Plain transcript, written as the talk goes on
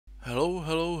Hello,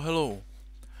 hello, hello.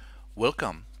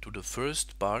 Welcome to the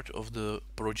first part of the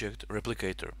Project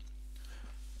Replicator.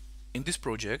 In this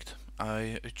project,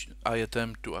 I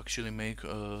attempt to actually make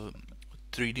a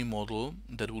 3D model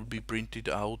that will be printed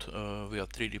out via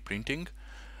 3D printing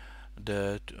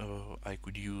that I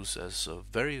could use as a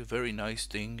very nice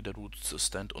thing that would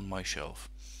stand on my shelf.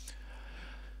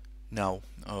 Now,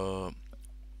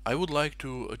 I would like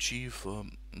to achieve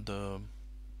the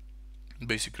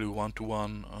basically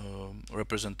one-to-one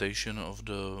representation of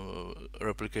the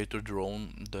replicator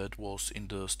drone that was in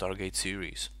the Stargate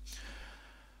series.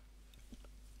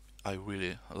 I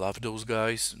really love those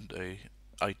guys.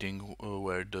 I think,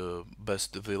 were the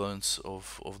best villains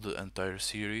of the entire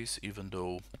series, even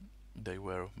though they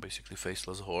were basically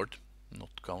faceless horde, not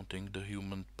counting the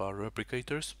human power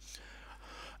replicators.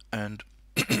 And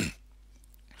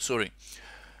sorry,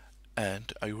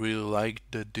 and I really liked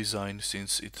the design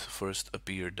since it first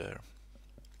appeared there.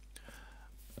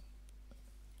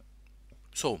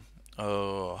 So,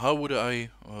 how would I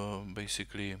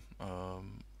basically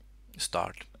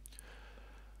start?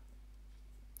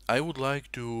 I would like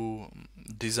to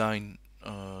design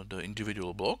the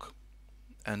individual block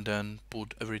and then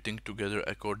put everything together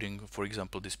according, for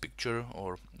example, this picture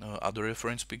or other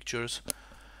reference pictures,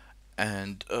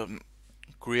 and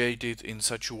create it in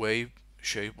such a way,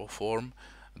 shape or form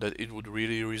that it would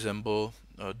really resemble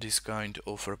this kind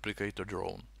of replicator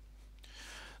drone.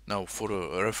 Now, for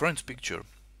a reference picture,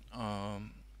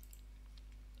 um,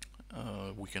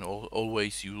 we can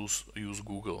always use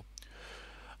Google.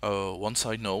 One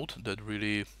side note that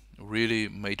really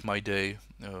made my day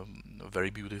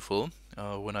very beautiful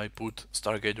when I put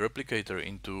Stargate Replicator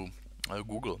into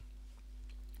Google.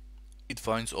 It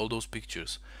finds all those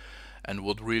pictures, and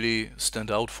what really stand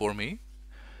out for me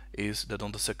is that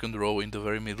on the second row in the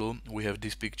very middle we have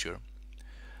this picture.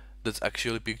 That's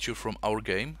actually a picture from our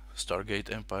game, Stargate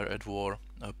Empire at War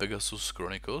Pegasus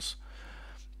Chronicles.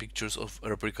 Pictures of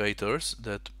replicators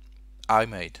that I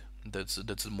made. That's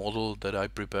the model that I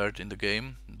prepared in the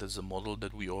game. That's the model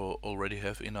that we already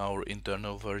have in our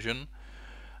internal version,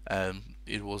 and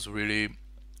it was really,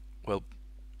 well,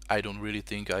 I don't really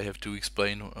think I have to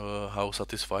explain how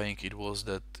satisfying it was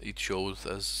that it shows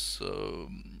as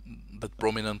that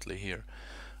prominently here.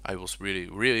 I was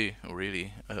really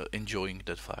enjoying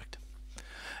that fact.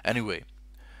 Anyway,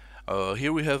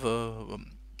 here we have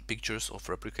pictures of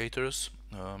replicators,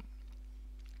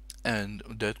 and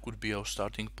that could be our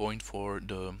starting point for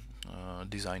the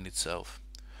design itself.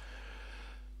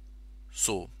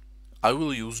 So I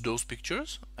will use those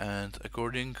pictures, and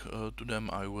according to them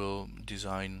I will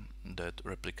design that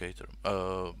replicator.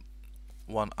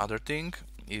 One other thing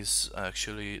is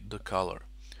actually the color.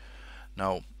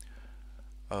 Now,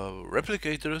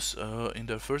 replicators in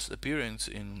their first appearance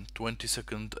in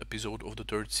 22nd episode of the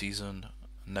third season,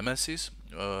 Nemesis,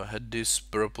 had this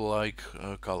purple-like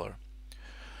color.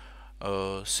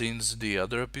 Since the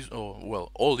other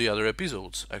all the other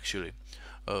episodes actually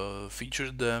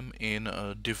featured them in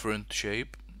a different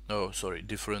shape. Oh, sorry,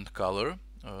 different color.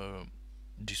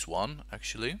 This one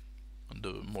actually,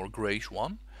 the more grayish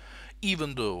one,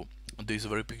 even though this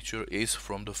very picture is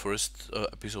from the first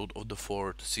episode of the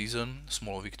fourth season,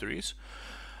 Small Victories.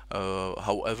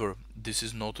 However, this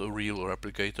is not a real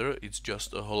replicator, it's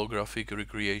just a holographic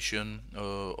recreation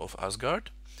of Asgard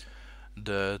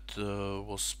that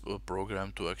was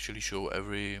programmed to actually show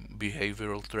every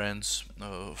behavioral trends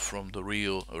from the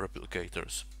real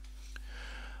replicators.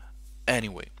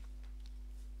 Anyway,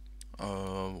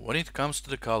 when it comes to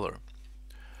the color,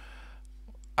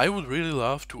 I would really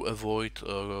love to avoid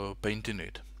painting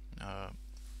it.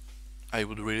 I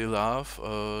would really love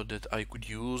that I could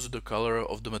use the color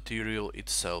of the material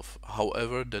itself.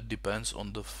 However, that depends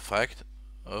on the fact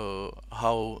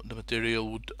how the material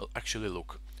would actually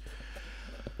look.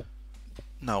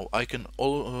 Now I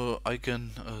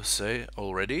can say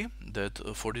already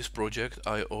that for this project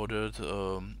I ordered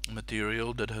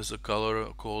material that has a color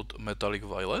called metallic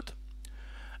violet,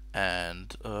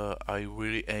 and I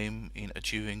really aim in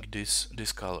achieving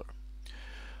this color.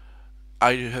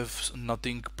 I have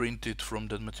nothing printed from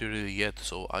that material yet,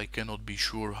 so I cannot be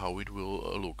sure how it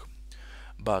will look.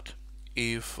 But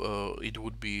if it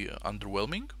would be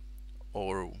underwhelming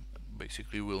or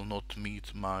basically will not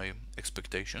meet my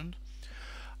expectations,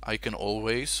 I can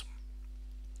always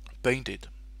paint it.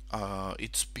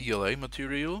 It's PLA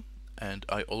material, and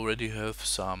I already have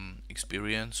some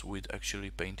experience with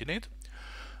actually painting it.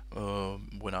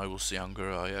 When I was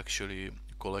younger, I actually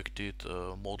collected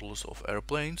models of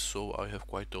airplanes, so I have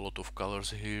quite a lot of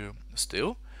colors here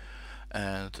still,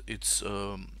 and its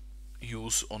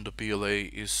use on the PLA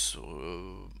is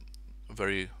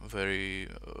very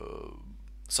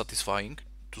satisfying,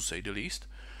 to say the least.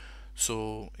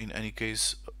 So in any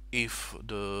case, if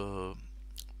the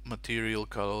material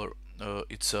color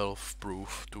itself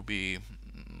prove to be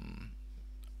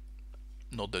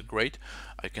not that great,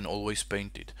 I can always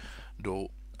paint it,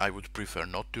 though I would prefer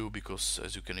not to, because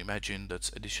as you can imagine,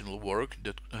 that's additional work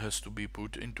that has to be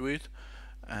put into it.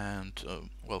 And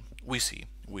well, we see.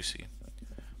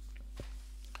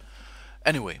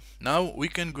 Anyway, now we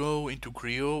can go into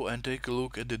Creo and take a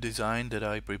look at the design that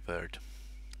I prepared.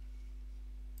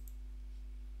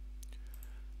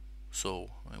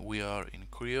 So we are in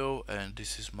Creo and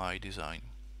this is my design.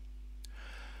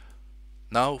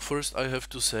 Now first I have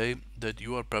to say that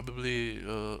you are probably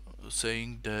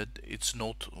saying that it's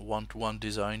not one-to-one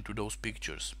design to those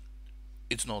pictures.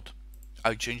 It's not.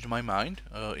 I changed my mind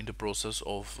in the process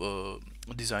of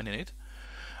designing it.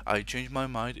 I changed my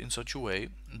mind in such a way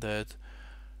that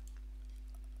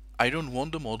I don't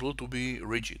want the model to be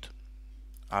rigid.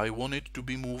 I want it to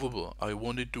be movable. I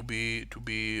want it to be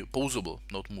poseable,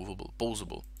 not movable,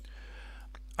 poseable.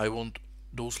 I want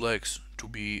those legs to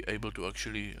be able to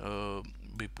actually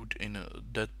be put in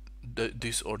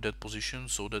this or that position,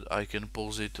 so that I can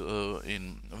pose it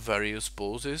in various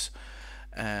poses,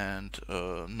 and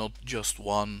not just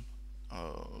one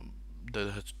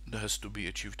that has to be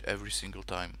achieved every single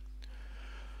time.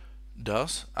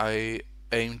 Thus, I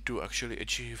aim to actually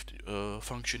achieve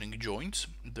functioning joints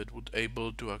that would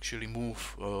able to actually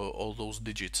move all those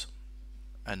digits,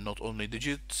 and not only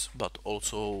digits but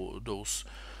also those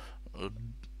uh,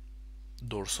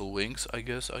 dorsal wings, I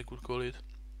guess I could call it.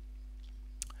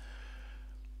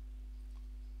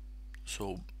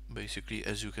 So basically,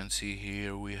 as you can see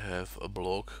here, we have a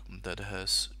block that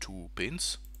has two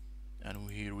pins,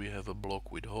 and here we have a block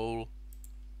with hole,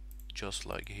 just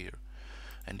like here.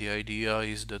 And the idea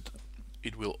is that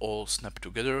it will all snap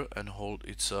together and hold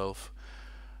itself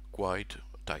quite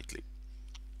tightly.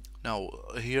 Now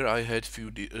here I had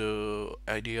few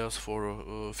ideas for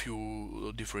a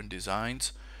few different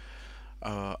designs.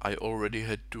 I already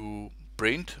had to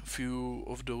print few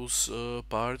of those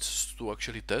parts to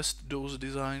actually test those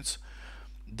designs.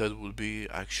 That would be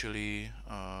actually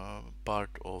part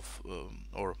of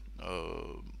or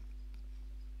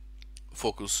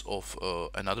focus of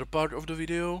another part of the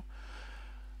video.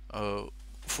 Uh,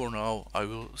 for now I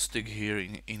will stick here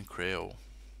in Creo,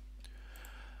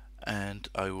 and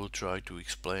I will try to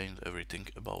explain everything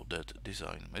about that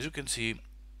design. As you can see,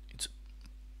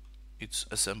 it's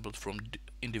assembled from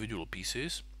individual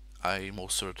pieces. I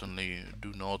most certainly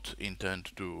do not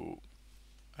intend to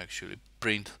actually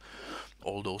print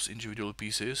all those individual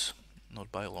pieces,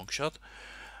 not by a long shot,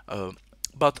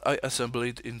 but I assemble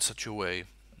it in such a way.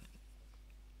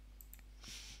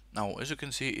 Now, as you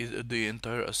can see, the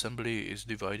entire assembly is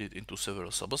divided into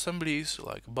several sub-assemblies,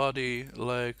 like body,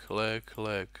 leg, wing,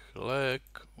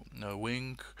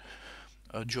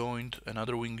 a joint,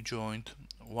 another wing joint,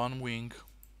 one wing,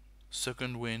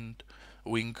 second wing,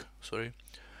 sorry,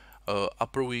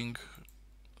 upper wing,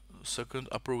 second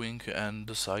upper wing, and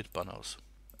the side panels.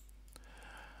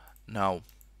 Now,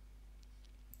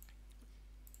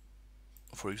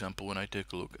 for example, when I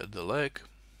take a look at the leg,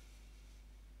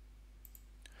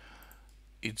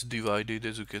 it's divided,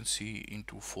 as you can see,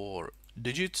 into 4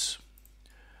 digits,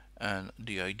 and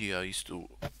the idea is to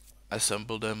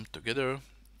assemble them together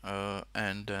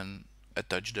and then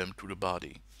attach them to the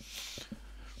body.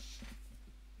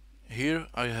 Here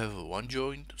I have one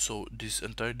joint, so this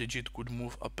entire digit could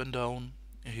move up and down.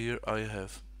 Here I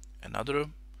have another,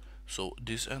 so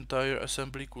this entire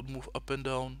assembly could move up and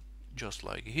down, just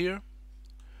like here.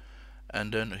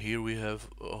 And then here we have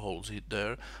holes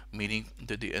there, meaning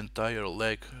that the entire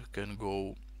leg can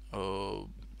go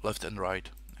left and right,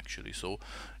 actually. So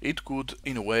it could,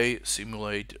 in a way,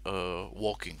 simulate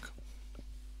walking.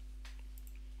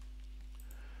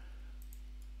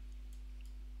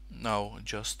 Now,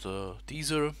 just a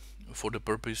teaser. For the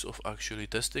purpose of actually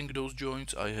testing those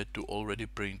joints, I had to already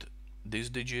print this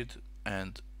digit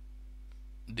and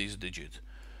this digit,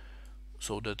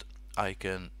 so that I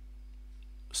can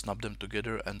snap them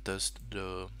together and test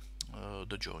the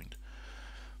joint.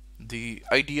 The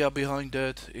idea behind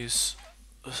that is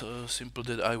simple,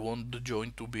 that I want the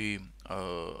joint to be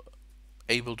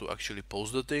able to actually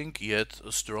pose the thing, yet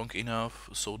strong enough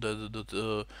so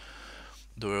that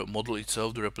the model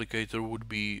itself, the replicator, would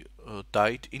be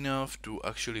tight enough to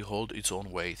actually hold its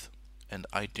own weight. And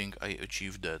I think I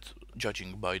achieved that,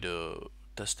 judging by the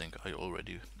testing I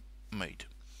already made.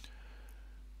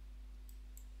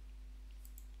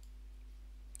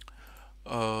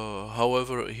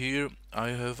 However, here I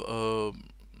have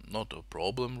not a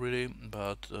problem really,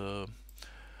 but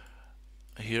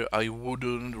here I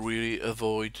wouldn't really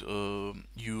avoid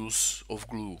use of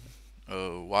glue.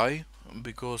 Why?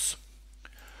 Because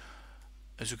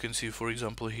as you can see, for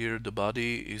example, here the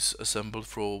body is assembled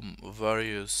from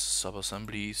various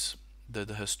sub-assemblies that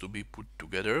has to be put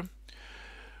together.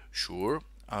 Sure,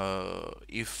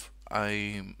 if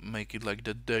I make it like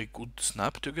that, they could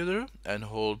snap together and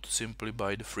hold simply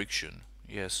by the friction.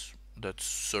 Yes, that's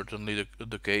certainly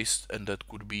the case, and that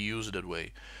could be used that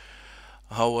way.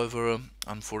 However,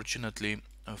 unfortunately,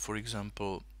 for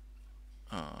example,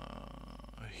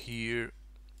 here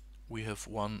we have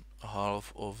one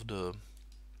half of the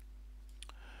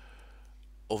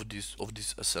of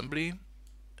this assembly,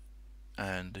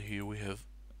 and here we have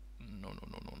no,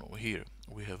 here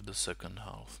we have the second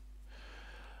half.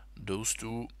 Those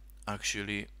two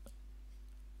actually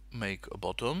make a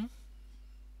bottom,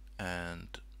 and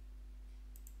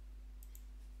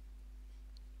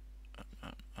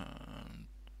and,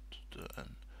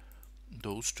 and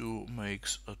those two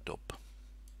makes a top.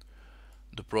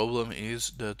 The problem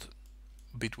is that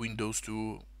between those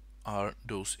two are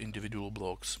those individual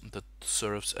blocks that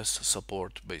serves as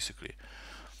support basically.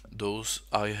 Those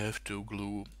I have to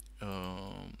glue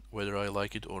whether I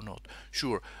like it or not.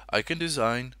 Sure, I can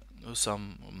design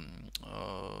some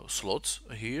slots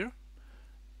here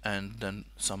and then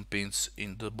some pins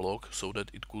in the block so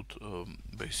that it could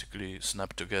basically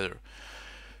snap together.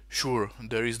 Sure,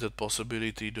 there is that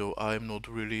possibility, though I'm not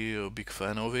really a big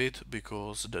fan of it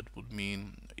because that would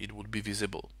mean it would be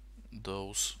visible.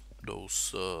 Those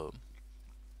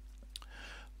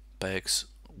pegs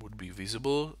would be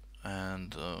visible,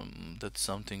 and that's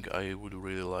something I would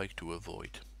really like to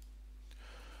avoid.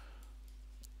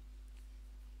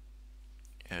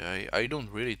 I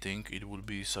don't really think it would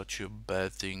be such a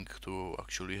bad thing to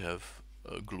actually have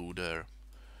glue there.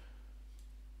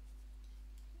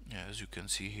 Yeah, as you can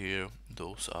see here,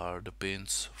 those are the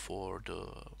pins for the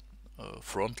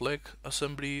front leg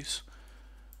assemblies,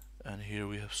 and here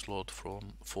we have slot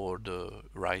for the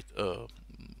right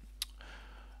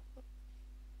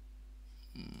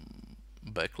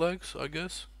back legs, I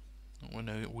guess.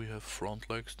 When we have front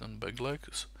legs, then back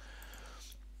legs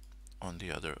on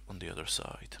the other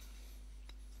side.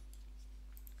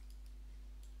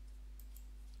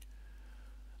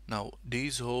 Now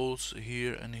these holes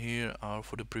here and here are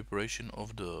for the preparation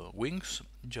of the wings,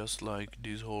 just like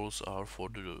these holes are for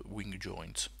the wing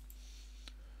joints.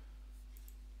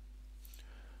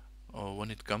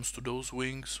 When it comes to those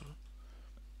wings,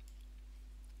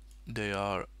 they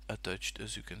are attached,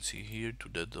 as you can see here, to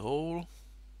that hole.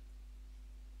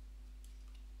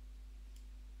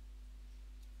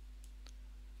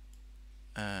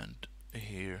 And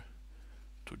here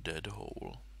to that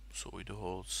hole, so it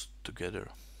holds together.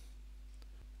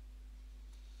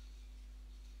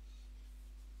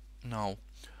 Now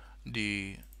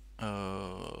the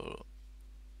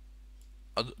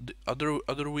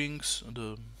other wings,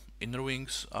 the inner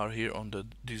wings, are here on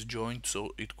this joint,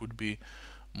 so it could be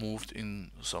moved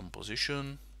in some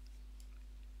position.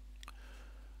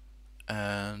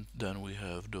 And then we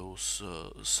have those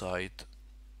side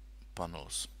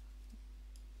panels.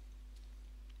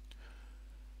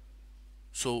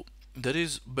 So that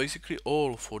is basically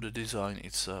all for the design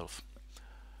itself.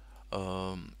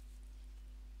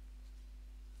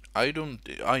 I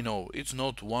know it's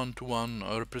not one-to-one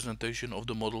representation of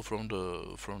the model from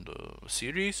the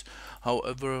series.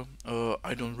 However,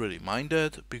 I don't really mind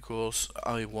that because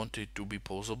I want it to be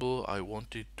poseable. I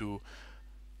wanted to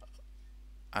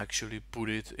actually put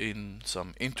it in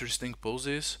some interesting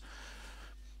poses.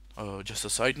 Just a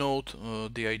side note,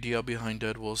 the idea behind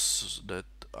that was that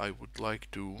I would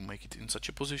like to make it in such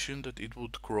a position that it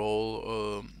would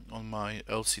crawl on my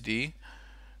LCD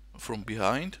from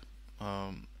behind.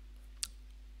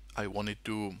 I wanted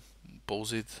to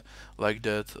pose it like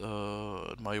that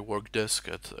at my work desk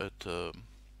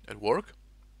at work.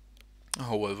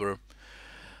 However,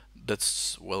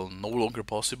 that's well no longer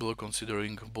possible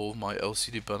considering both my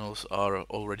LCD panels are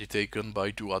already taken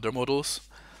by two other models.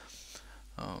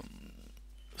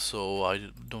 So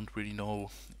I don't really know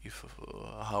if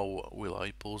how will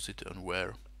I pose it and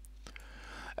where.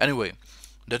 Anyway,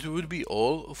 that would be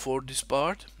all for this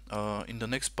part. In the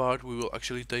next part we will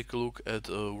actually take a look at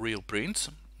real prints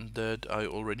that I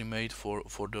already made for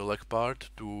the leg part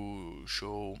to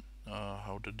show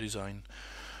how the design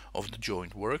of the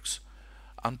joint works.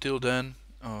 Until then,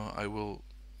 I will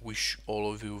wish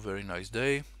all of you a very nice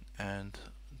day and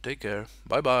take care.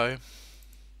 Bye bye.